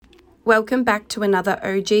Welcome back to another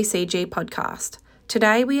OGCG podcast.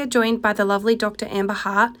 Today we are joined by the lovely Dr Amber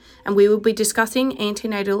Hart, and we will be discussing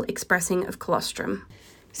antenatal expressing of colostrum.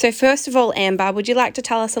 So first of all, Amber, would you like to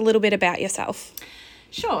tell us a little bit about yourself?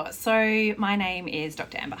 Sure. So my name is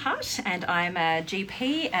Dr Amber Hart and I'm a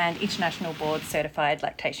GP and International Board Certified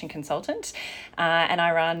Lactation Consultant, and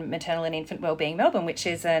I run Maternal and Infant Wellbeing Melbourne, which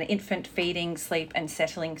is an infant feeding, sleep and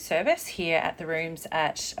settling service here at the rooms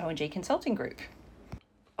at O&G Consulting Group.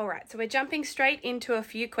 All right, so we're jumping straight into a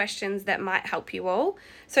few questions that might help you all.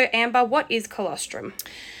 So Amber, what is colostrum?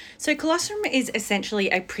 So colostrum is essentially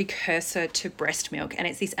a precursor to breast milk, and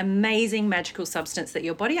it's this amazing magical substance that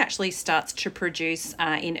your body actually starts to produce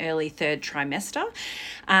in early third trimester.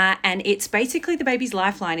 And it's basically the baby's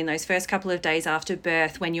lifeline in those first couple of days after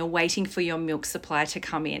birth when you're waiting for your milk supply to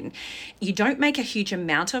come in. You don't make a huge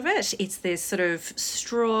amount of it. It's this sort of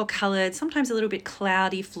straw-coloured, sometimes a little bit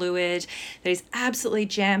cloudy fluid that is absolutely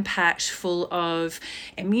jam-packed full of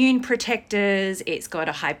immune protectors. It's got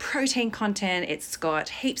a high protein content. It's got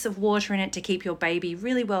heaps of water in it to keep your baby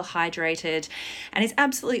really well hydrated, and it's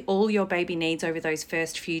absolutely all your baby needs over those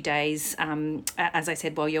first few days, as I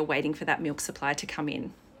said, while you're waiting for that milk supply to come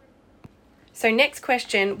in. So next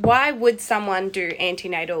question, why would someone do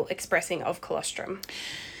antenatal expressing of colostrum?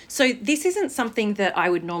 So this isn't something that I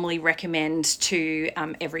would normally recommend to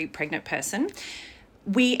every pregnant person.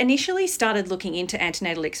 We initially started looking into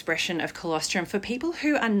antenatal expression of colostrum for people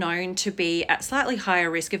who are known to be at slightly higher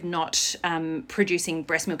risk of not producing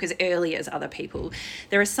breast milk as early as other people.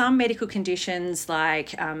 There are some medical conditions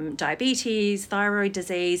like diabetes, thyroid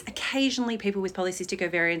disease, occasionally people with polycystic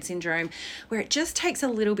ovarian syndrome, where it just takes a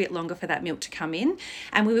little bit longer for that milk to come in.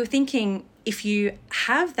 And we were thinking, if you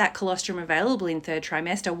have that colostrum available in third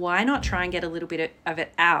trimester, why not try and get a little bit of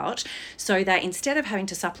it out so that instead of having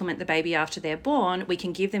to supplement the baby after they're born, we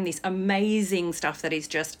can give them this amazing stuff that is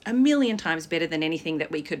just a million times better than anything that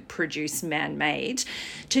we could produce man-made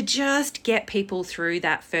to just get people through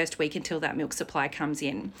that first week until that milk supply comes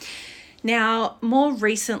in. Now, more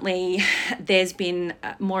recently, there's been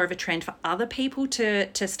more of a trend for other people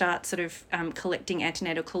to start sort of collecting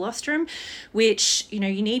antenatal colostrum, which, you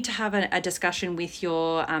need to have a discussion with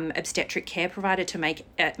your obstetric care provider to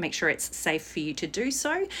make sure it's safe for you to do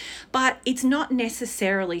so. But it's not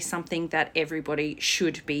necessarily something that everybody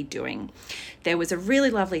should be doing. There was a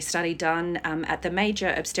really lovely study done at the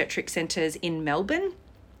major obstetric centres in Melbourne,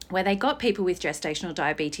 where they got people with gestational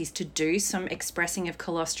diabetes to do some expressing of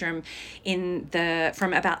colostrum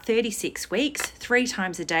from about 36 weeks, 3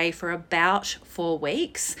 times a day for about 4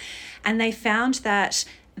 weeks. And they found that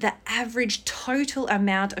the average total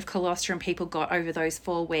amount of colostrum people got over those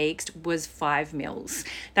 4 weeks was 5 mils.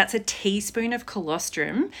 That's a teaspoon of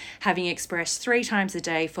colostrum having expressed 3 times a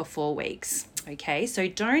day for 4 weeks. Okay, so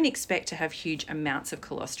don't expect to have huge amounts of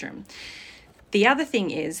colostrum. The other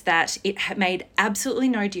thing is that it made absolutely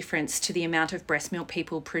no difference to the amount of breast milk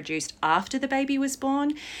people produced after the baby was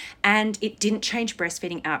born, and it didn't change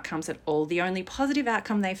breastfeeding outcomes at all. The only positive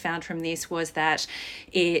outcome they found from this was that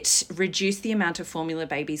it reduced the amount of formula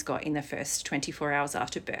babies got in the first 24 hours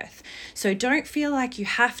after birth. So don't feel like you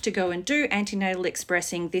have to go and do antenatal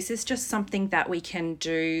expressing. This is just something that we can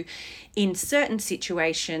do in certain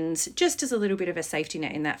situations, just as a little bit of a safety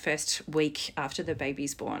net in that first week after the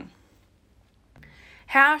baby's born.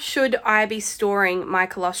 How should I be storing my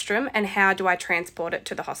colostrum, and how do I transport it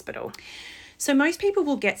to the hospital? So most people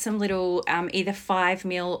will get some little either 5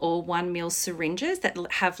 mil or 1 mil syringes that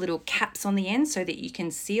have little caps on the end so that you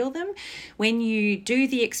can seal them. When you do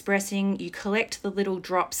the expressing, you collect the little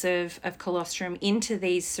drops of colostrum into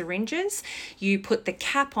these syringes. You put the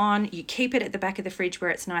cap on, you keep it at the back of the fridge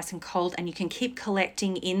where it's nice and cold, and you can keep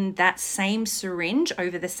collecting in that same syringe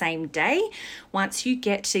over the same day. Once you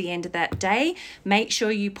get to the end of that day, make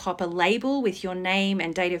sure you pop a label with your name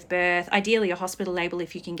and date of birth, ideally a hospital label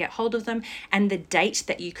if you can get hold of them, and the date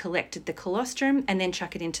that you collected the colostrum, and then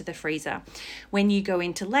chuck it into the freezer. When you go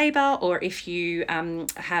into labour, or if you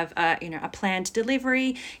have a planned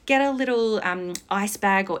delivery, get a little ice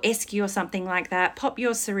bag or esky or something like that. Pop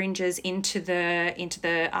your syringes into the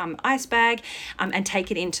ice bag and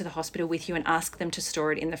take it into the hospital with you, and ask them to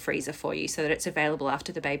store it in the freezer for you so that it's available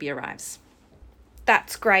after the baby arrives.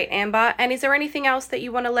 That's great, Amber. And is there anything else that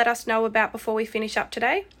you want to let us know about before we finish up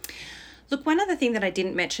today? Look, one other thing that I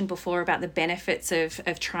didn't mention before about the benefits of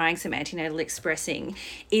trying some antenatal expressing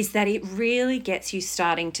is that it really gets you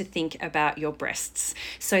starting to think about your breasts.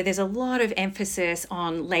 So there's a lot of emphasis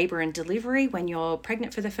on labour and delivery when you're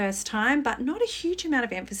pregnant for the first time, but not a huge amount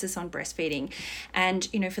of emphasis on breastfeeding. And,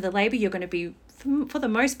 for the labour, you're going to be for the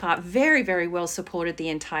most part, very, very well supported the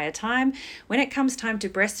entire time. When it comes time to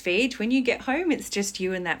breastfeed, when you get home, it's just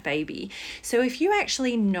you and that baby. So if you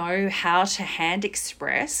actually know how to hand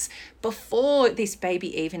express before this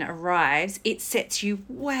baby even arrives, it sets you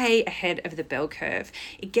way ahead of the bell curve.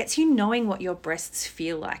 It gets you knowing what your breasts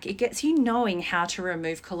feel like. It gets you knowing how to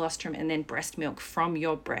remove colostrum and then breast milk from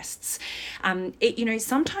your breasts.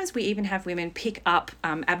 Sometimes we even have women pick up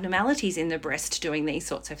abnormalities in the breast doing these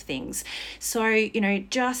sorts of things. So,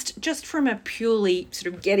 just from a purely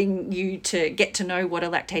sort of getting you to get to know what a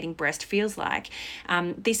lactating breast feels like,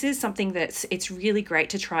 this is something it's really great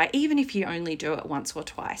to try, even if you only do it once or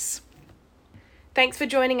twice. Thanks for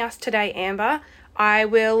joining us today, Amber. I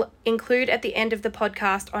will include at the end of the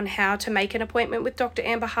podcast on how to make an appointment with Dr.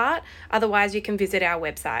 Amber Hart. Otherwise, you can visit our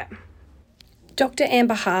website. Dr.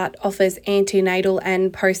 Amber Hart offers antenatal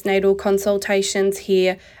and postnatal consultations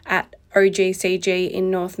here at OGCG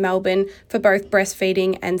in North Melbourne for both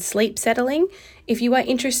breastfeeding and sleep settling. If you are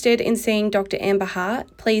interested in seeing Dr. Amber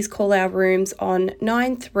Hart, please call our rooms on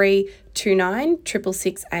 9329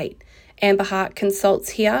 6668. Amber Hart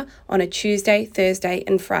consults here on a Tuesday, Thursday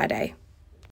and Friday.